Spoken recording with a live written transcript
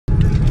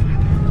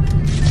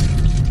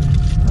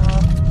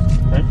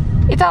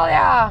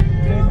Italia!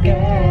 Dun,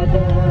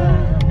 dun,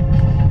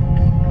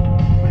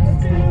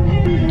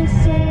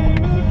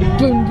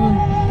 dun, dun.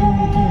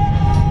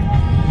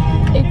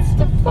 It's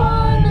the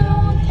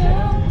final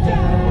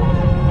countdown.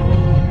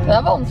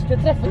 Det vanskelig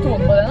å treffe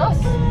tonen på den,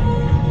 ass.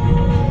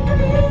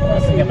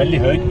 Jeg synger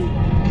veldig høyt.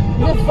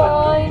 The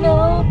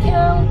final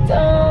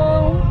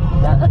countdown.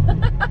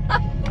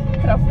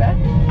 Traff jeg?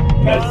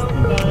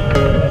 Nesten.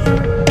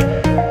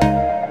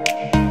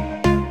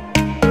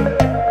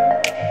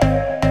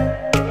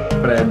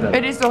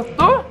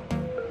 Risotto.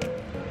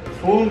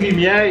 Fungi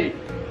miei.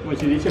 Come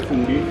si dice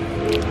fungi?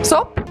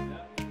 Sopp.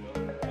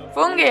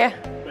 Fungi.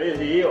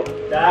 Presi io.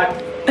 Tac.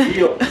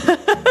 Io.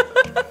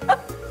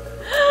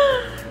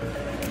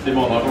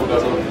 Simona funka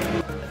sånn.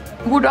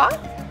 Hvor da?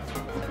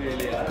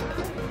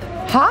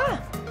 Hæ?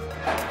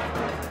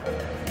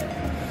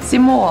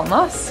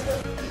 Simonas.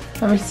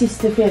 Det er vel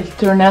siste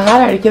fjellturen her,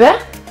 er det ikke det?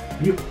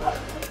 Jo.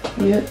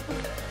 Vi gjør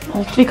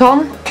alt vi kan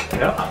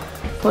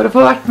for å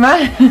få vært med.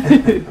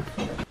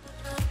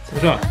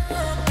 Bra.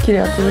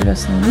 Kreative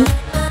løsninger.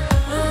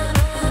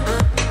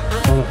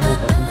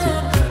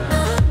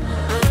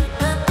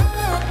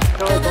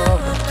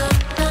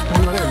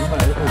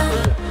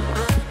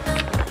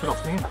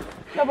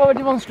 Det har bare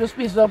vært vanskelig å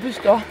spise og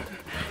puste og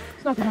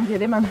snakke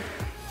samtidig, men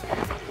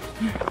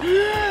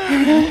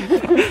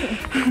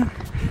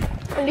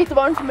litt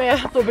varmt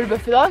med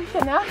dobbeltbøff i dag,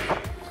 kjenner jeg.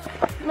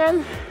 Men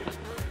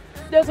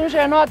det som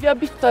skjer nå er at vi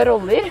har byttet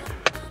roller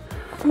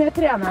med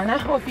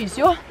trenerne og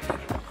fysio.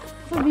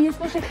 Så vi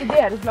skal sjekke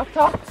deres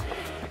laktat,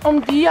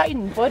 om de er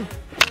innenfor.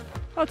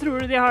 Hva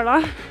tror du de har da?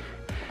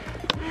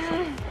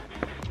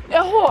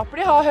 Jeg håper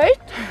de har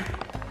høyt,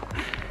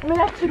 men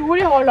jeg tror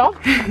de har lavt.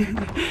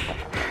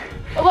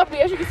 Og da blir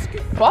jeg skikkelig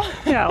skuffet.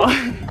 Ja.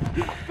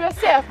 For jeg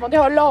ser for meg at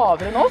de har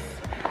lavere enn oss.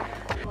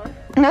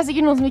 Det er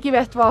sikkert noen som ikke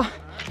vet hva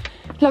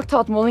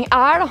laktatmåling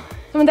er da.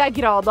 Men det er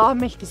grad av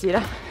melkesyre.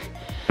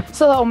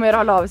 Så det er om å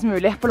gjøre lavest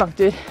mulig på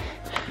langtur.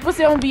 Vi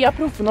får se om vi er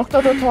proffe nok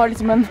da, til å ta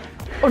liksom en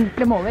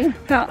ordentlig måling.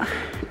 Ja.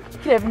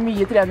 Krever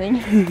mye trening.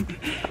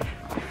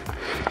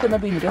 Denne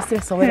begynner å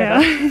stresse allerede.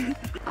 Ja.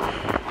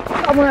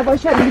 Da må jeg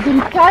bare kjøre litt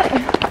rundt her.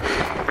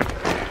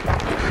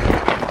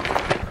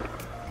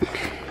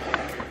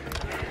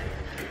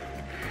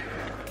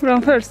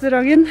 Hvordan føles det,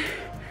 Ragen?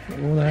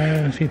 Jo, det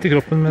er fint i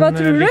kroppen, men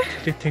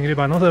litt tyngre i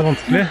beina, så det er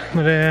vanskelig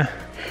når vi...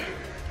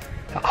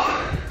 Ja.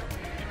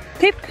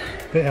 Tipp?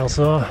 Det er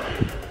altså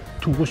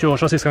 22 år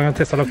siden siste gang jeg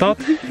testet laktat.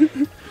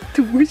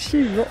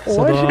 22 år?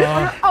 Så da...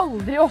 Har du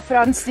aldri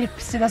offret en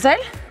strips til deg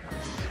selv?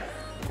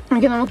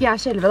 Ok, nå må ikke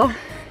jeg skjelve da.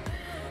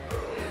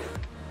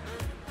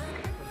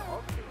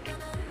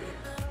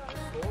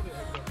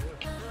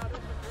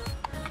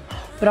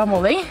 Bra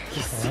måling.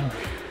 Yes.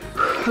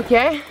 Ok.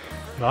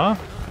 Bra.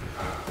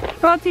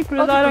 Hva tipper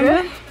du da,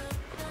 Ragen?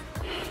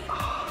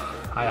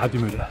 Nei, det er helt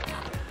umulig.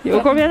 Jo,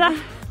 kom igjen da.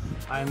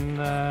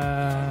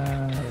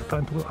 Ta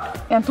en 2 da.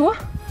 En 2?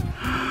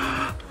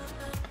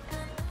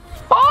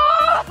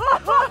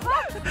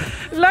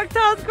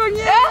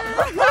 Laktatkonge!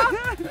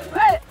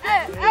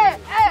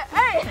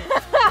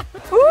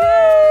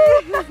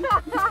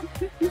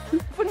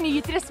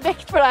 Fornyet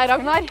respekt for deg,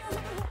 Ragnar.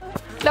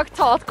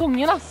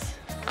 Laktatkongen, ass.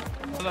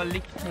 Det er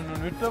likt med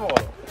noen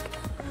utover.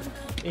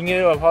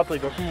 Ingrid og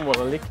Patrick også må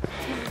være likt.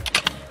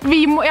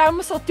 Jeg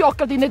må satt jo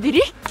akkurat inn et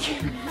rykk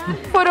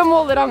for å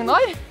måle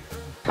Ragnar.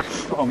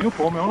 Det hang jo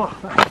på med også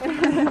da.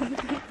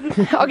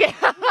 Ok,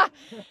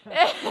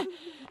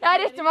 jeg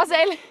retter meg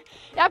selv.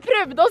 Jeg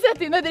prøvde å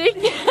sette inn et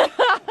rykk.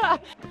 Ja,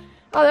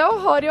 det var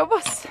hard jobb,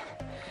 ass.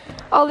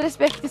 All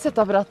respekt til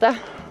støtteapparatet.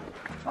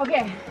 Ok,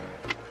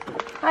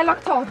 her er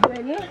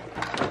laktatduellen.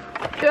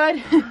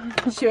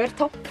 Kjør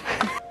topp.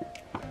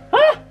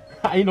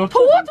 1-8. 2-2!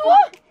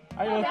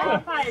 Det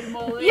er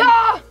feilmåling. Ja!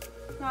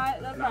 Nei,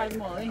 det er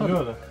feilmåling.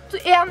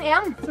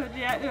 1-1. Sorry,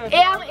 jeg øver.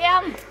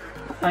 1-1.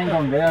 En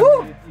gang det er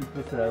litt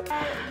interessert.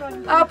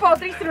 Ja,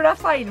 Patrick tror det er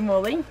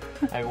feilmåling.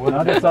 Jeg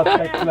hadde satt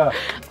fekler.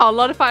 Alle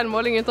hadde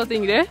feilmåling unntatt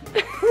Ingrid.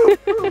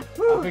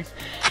 Jeg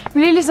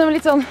blir liksom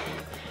litt sånn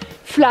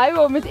flau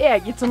over mitt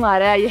eget sånn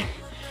her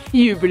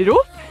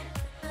jubelrop.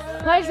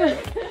 Nei, liksom.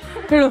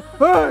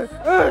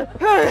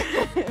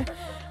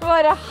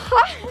 Bare,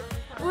 hæ?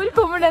 Hvor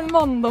kommer den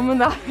manndommen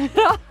der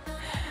fra?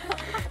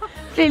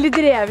 Blir litt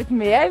drevet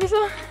med,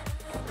 liksom.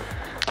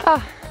 Ja.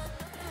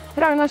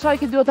 Ragnar, sa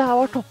ikke du at det her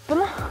var toppen,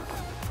 da?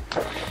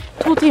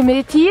 2 timer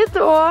i tid,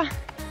 og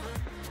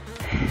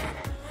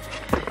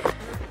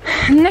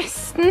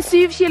nesten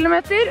 7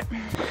 kilometer.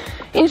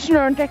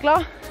 Ingeniøren tekla.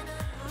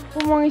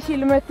 Hvor mange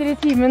kilometer i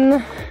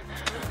timen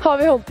har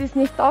vi holdt i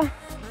snitt da?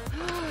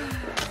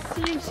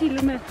 7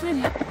 kilometer.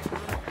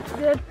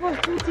 Delt på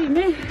 2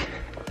 timer.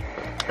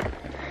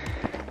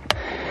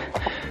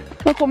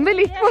 Nå kom det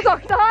litt for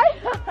sakte her.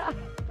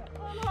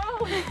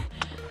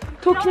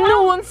 Tok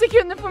noen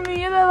sekunder for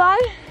mye det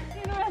der.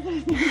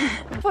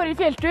 Forrige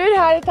fjelltur,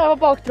 dette var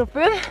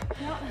baktroppen.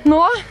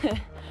 Nå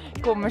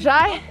kommer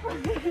seg.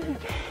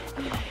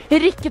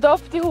 Rykket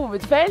opp til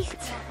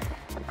hovedfelt.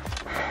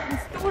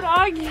 Stor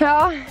dag.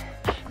 Ja,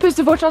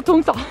 puster fortsatt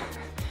tungt da.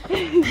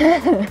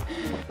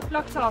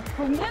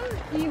 laktatkongen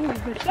i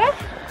hovedfeltet.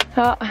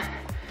 Ja.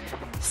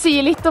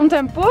 Sier litt om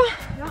tempo.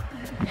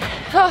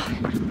 Ja.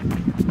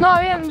 Nå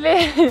er vi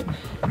endelig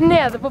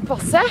nede på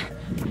passet.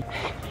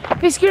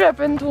 Vi skulle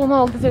løpe en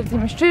 2,5–3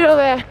 timers tur, og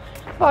det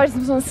var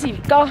liksom sånn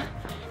cirka,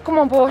 kom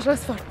an på hva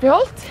slags fart vi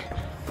holdt.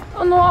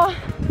 Og nå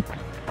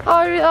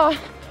har vi da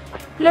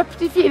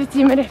løpt i 4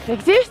 timer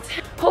effektivt.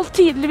 Holdt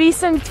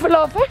tydeligvis en litt for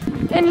lav fart.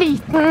 En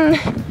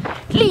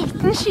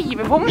liten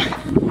skivebom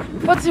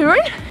på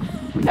turen.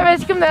 Jeg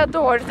vet ikke om det er et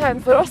dårlig tegn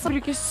for oss å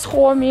bruke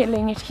så mye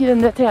lengre tid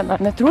enn det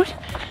trenerne tror.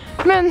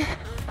 Men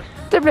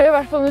det ble i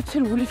hvert fall en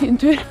utrolig fin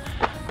tur.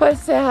 Bare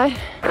se her.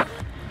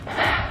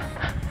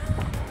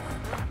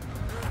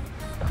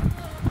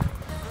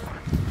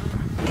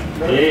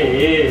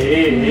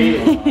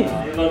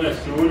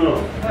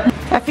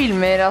 Jeg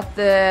filmer at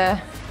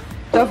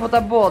du har fått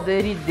deg både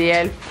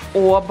ryddehjelp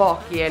og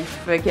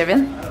bakehjelp,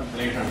 Kevin.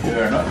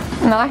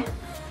 Nei.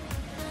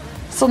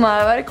 Sånn er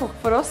det å være kokk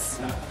for oss.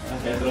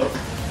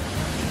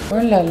 Oh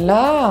la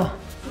la.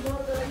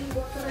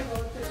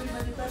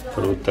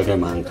 Frutta che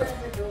manca.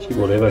 Ci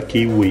voleva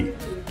kiwi.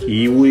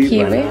 Kiwi,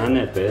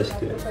 banane e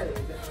pesche.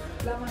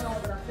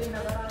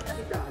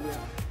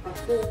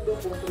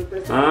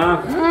 Ah.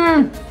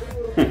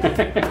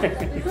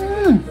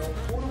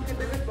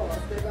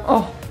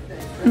 Åh,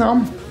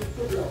 nam.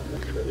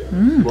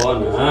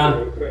 Buona.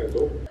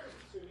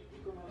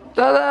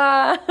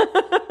 Ta-da!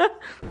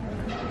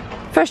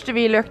 Første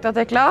hviløkta,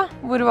 Tekla.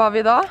 Hvor var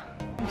vi da?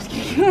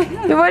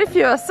 Vi var i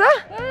fjøset.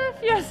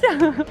 Fjøset.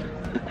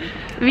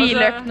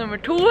 Hviløkt nummer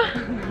 2.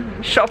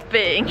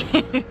 Shopping.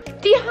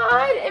 De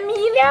her,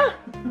 Emilie.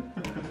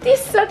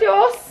 Disse er til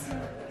oss.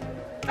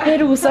 En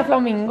rosa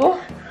flamingo.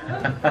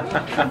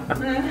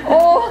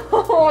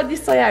 Åh,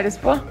 disse har jeg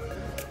lyst på.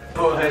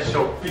 Det er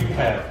shopping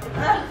her.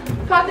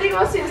 Patrick,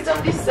 hva synes du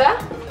om disse?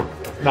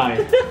 Nei.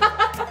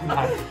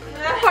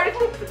 Har du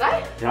klippet deg?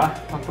 Ja,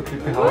 man får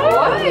klippe her.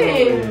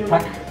 Oi,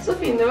 Takk. så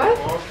fin du var.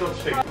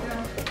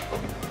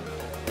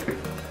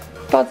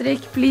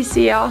 Patrick, please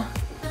si ja.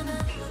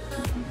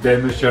 Det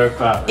må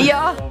kjøpe.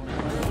 Ja.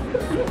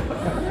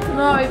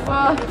 Nå er vi på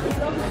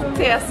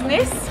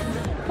Tesnis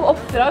på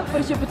oppdrag for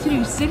å kjøpe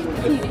truser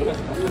til Kiri.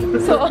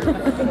 Så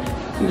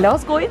la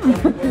oss gå inn.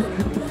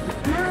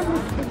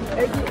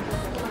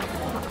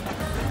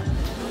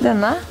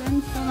 Denne?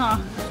 Den sånn da.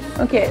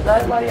 Ok, da er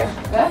det bare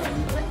hjelpe.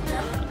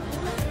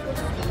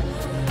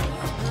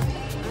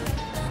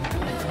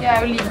 Jeg er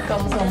jo like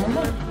alle sammen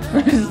da.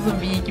 Som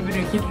vi ikke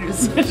bruker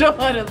truser, så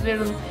bare det blir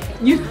noen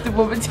gutter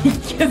på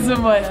butikken som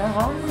bare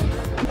ha.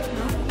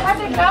 Her,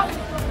 Tekla.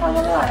 Hva må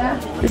det være?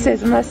 Det ser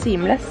ut som det er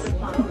seamless.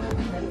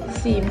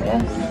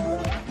 Seamless.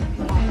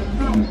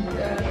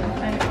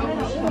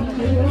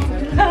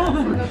 Her!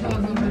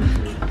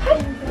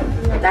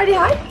 Det er de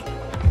her.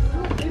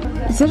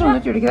 Det ser sånn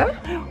ut, gjør det ikke det?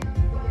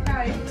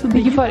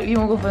 Hvilke farger? Vi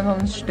må gå for en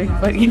sånn stygg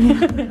farge.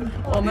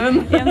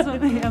 En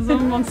som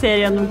man ser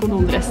gjennom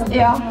kondomdressen.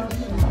 Ja.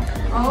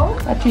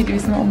 Det er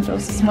tydeligvis noen andre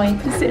også som er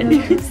interessert i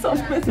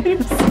samme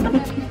truse.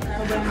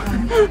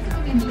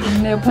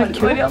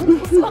 Leopardvarianten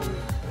også.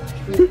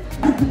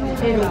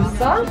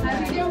 Rosa.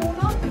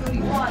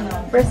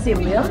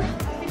 Brazilian.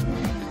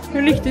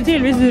 Hun likte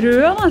tydeligvis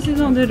rød da, siden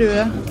sånn det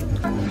røde.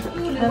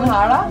 Den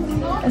her da,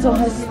 en sånn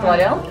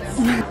hestvariant.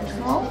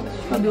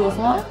 Skal du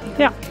også ha?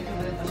 Ja.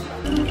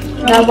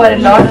 Jeg bare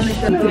lar den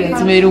ikke trene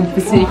så mye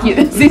rumpestyrke i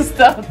det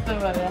siste at det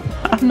bare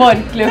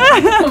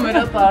markløpet kommer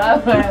og tar deg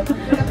for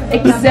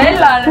Excel,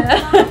 er det?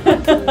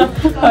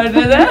 Har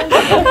dere det?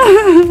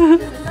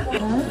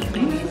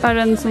 Er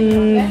den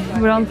sånn,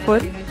 hvordan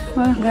form?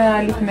 Det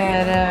er litt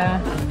mer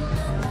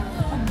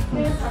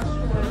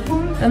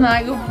den her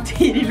går på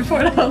Tiril for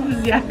deg, og så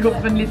jeg går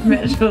på en litt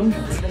mer sånn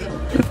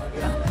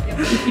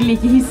ikke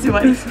like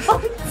hissevariant.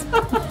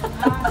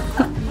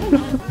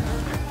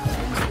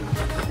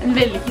 En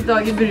vellykket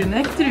dag i brune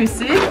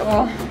truser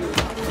og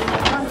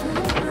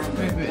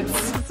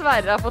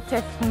Sverre har fått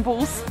teften på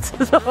ost,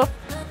 så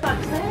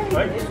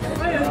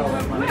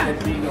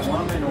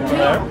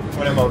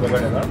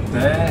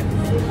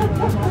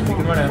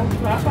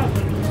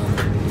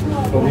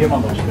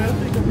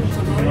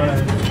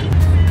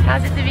her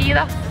sitter vi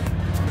da.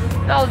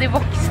 Når alle de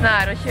voksne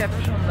er og kjøper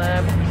sånne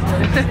voksne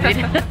oster.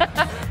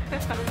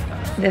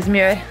 Det som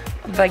gjør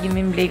at bagen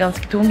min blir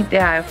ganske tung,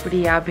 det er jo fordi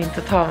jeg har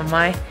begynt å ta med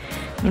meg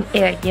min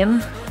egen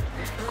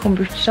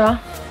kombucha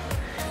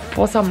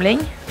på samling.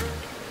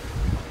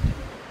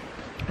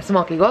 Det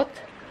smaker godt.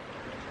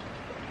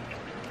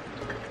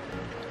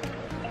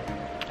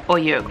 Og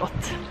gjør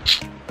godt.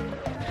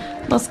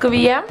 Nå skal vi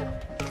hjem.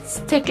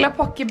 Tekla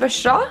pakke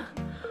børsa.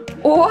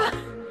 Og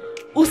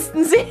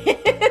osten sin.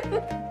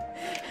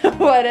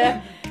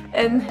 Bare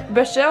en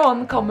børse og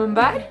en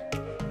camembert.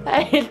 Det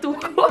er helt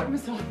ok.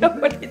 Jeg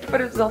var litt for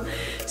sånn.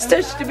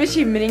 Største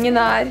bekymringen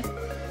er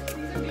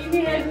Det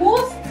blir helt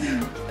most.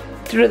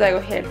 Tror du det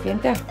går helt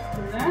fint, ja?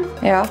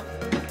 Ja.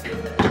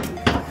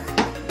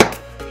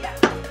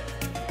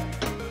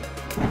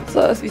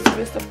 Så hvis du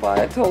blir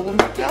stoppet i 1200,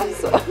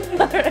 så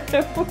er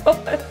det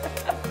bare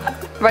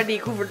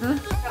verdikofferten.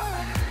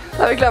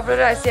 Da er vi klare for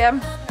å reise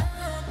hjem.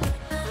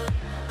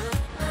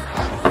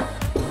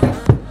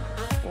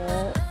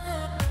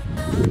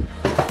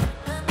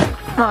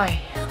 Nei.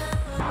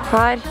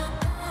 Her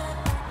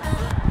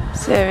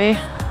ser vi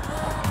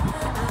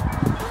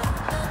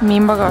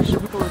min bagasje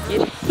på 2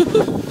 uker.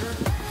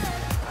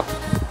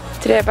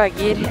 3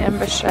 bager,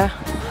 en børse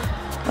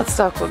og et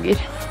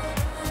stakhogger.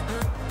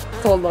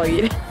 12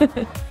 dager.